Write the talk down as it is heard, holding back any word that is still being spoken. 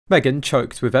Meghan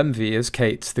choked with envy as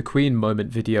Kate's The Queen moment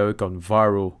video gone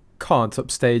viral. Can't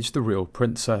upstage the real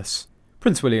princess.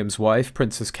 Prince William's wife,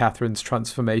 Princess Catherine's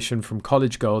transformation from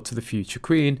college girl to the future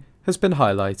queen has been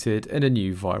highlighted in a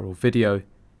new viral video.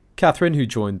 Catherine, who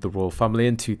joined the royal family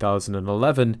in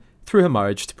 2011 through her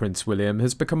marriage to Prince William,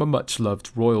 has become a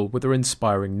much-loved royal with her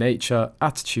inspiring nature,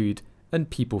 attitude and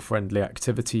people-friendly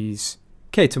activities.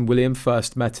 Kate and William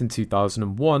first met in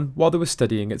 2001 while they were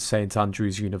studying at St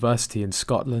Andrews University in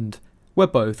Scotland, where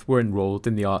both were enrolled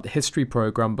in the art history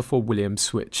programme before William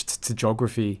switched to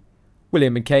geography.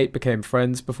 William and Kate became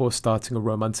friends before starting a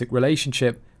romantic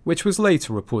relationship, which was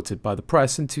later reported by the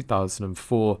press in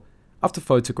 2004, after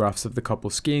photographs of the couple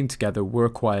skiing together were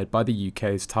acquired by the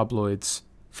UK's tabloids.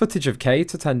 Footage of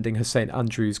Kate attending her St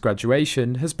Andrews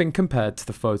graduation has been compared to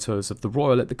the photos of the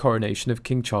royal at the coronation of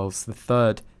King Charles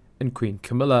III and Queen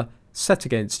Camilla, set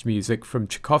against music from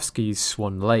Tchaikovsky's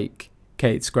Swan Lake.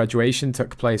 Kate's graduation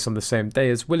took place on the same day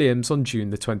as William's on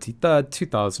June 23,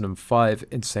 2005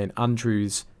 in St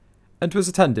Andrews, and was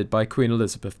attended by Queen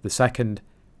Elizabeth II,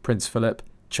 Prince Philip,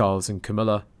 Charles and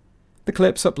Camilla. The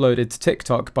clips uploaded to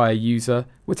TikTok by a user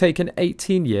were taken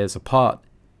 18 years apart,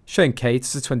 showing Kate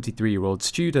as a 23-year-old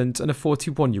student and a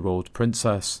 41-year-old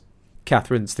princess.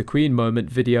 Catherine's The Queen moment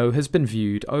video has been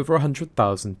viewed over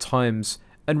 100,000 times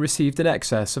and received in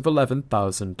excess of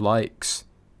 11,000 likes.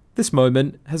 This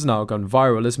moment has now gone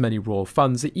viral as many royal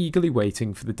fans are eagerly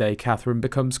waiting for the day Catherine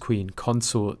becomes Queen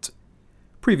Consort.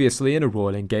 Previously, in a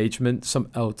royal engagement,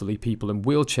 some elderly people in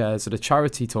wheelchairs at a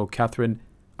charity told Catherine,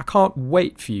 "I can't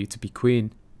wait for you to be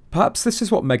Queen." Perhaps this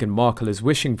is what Meghan Markle is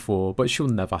wishing for, but she'll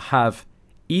never have.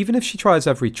 Even if she tries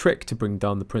every trick to bring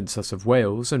down the Princess of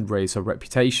Wales and raise her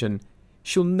reputation,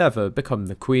 she'll never become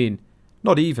the Queen,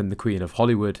 not even the Queen of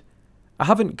Hollywood. I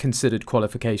haven't considered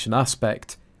qualification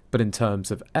aspect, but in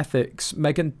terms of ethics,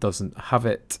 Meghan doesn't have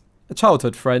it. A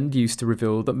childhood friend used to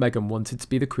reveal that Meghan wanted to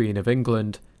be the Queen of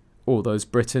England. All those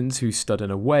Britons who stood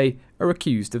in her way are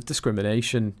accused of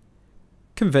discrimination.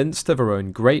 Convinced of her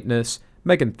own greatness,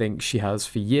 Meghan thinks she has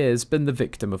for years been the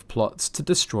victim of plots to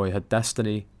destroy her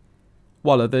destiny.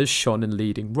 While others shone in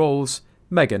leading roles,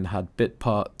 Meghan had bit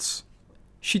parts.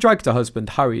 She dragged her husband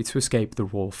Harry to escape the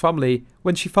royal family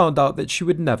when she found out that she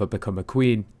would never become a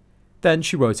queen. Then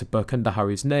she wrote a book under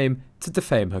Harry's name to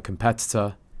defame her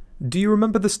competitor. Do you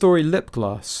remember the story Lip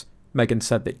Gloss? Meghan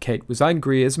said that Kate was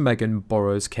angry as Meghan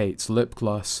borrows Kate's lip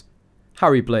gloss.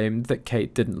 Harry blamed that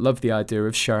Kate didn't love the idea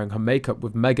of sharing her makeup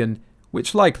with Meghan,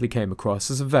 which likely came across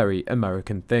as a very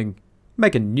American thing.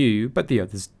 Meghan knew, but the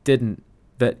others didn't,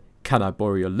 that "can I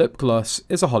borrow your lip gloss"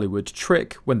 is a Hollywood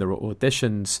trick when there are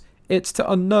auditions. It's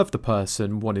to unnerve the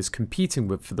person one is competing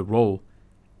with for the role.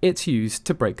 It's used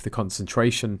to break the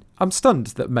concentration. I'm stunned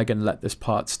that Meghan let this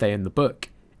part stay in the book.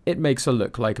 It makes her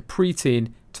look like a preteen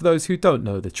to those who don't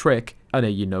know the trick, and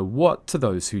a you-know-what to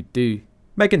those who do.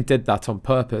 Meghan did that on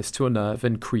purpose to unnerve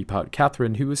and creep out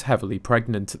Catherine, who was heavily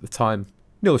pregnant at the time.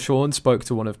 Neil Sean spoke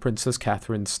to one of Princess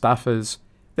Catherine's staffers.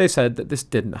 They said that this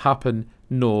didn't happen,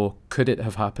 nor could it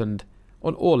have happened.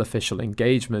 On all official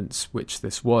engagements, which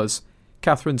this was,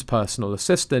 Catherine's personal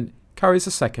assistant carries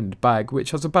a second bag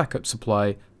which has a backup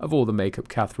supply of all the makeup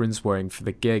Catherine's wearing for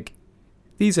the gig.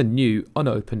 These are new,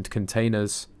 unopened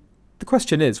containers. The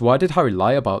question is, why did Harry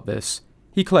lie about this?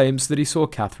 He claims that he saw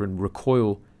Catherine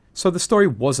recoil, so the story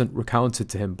wasn't recounted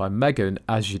to him by Meghan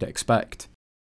as you'd expect.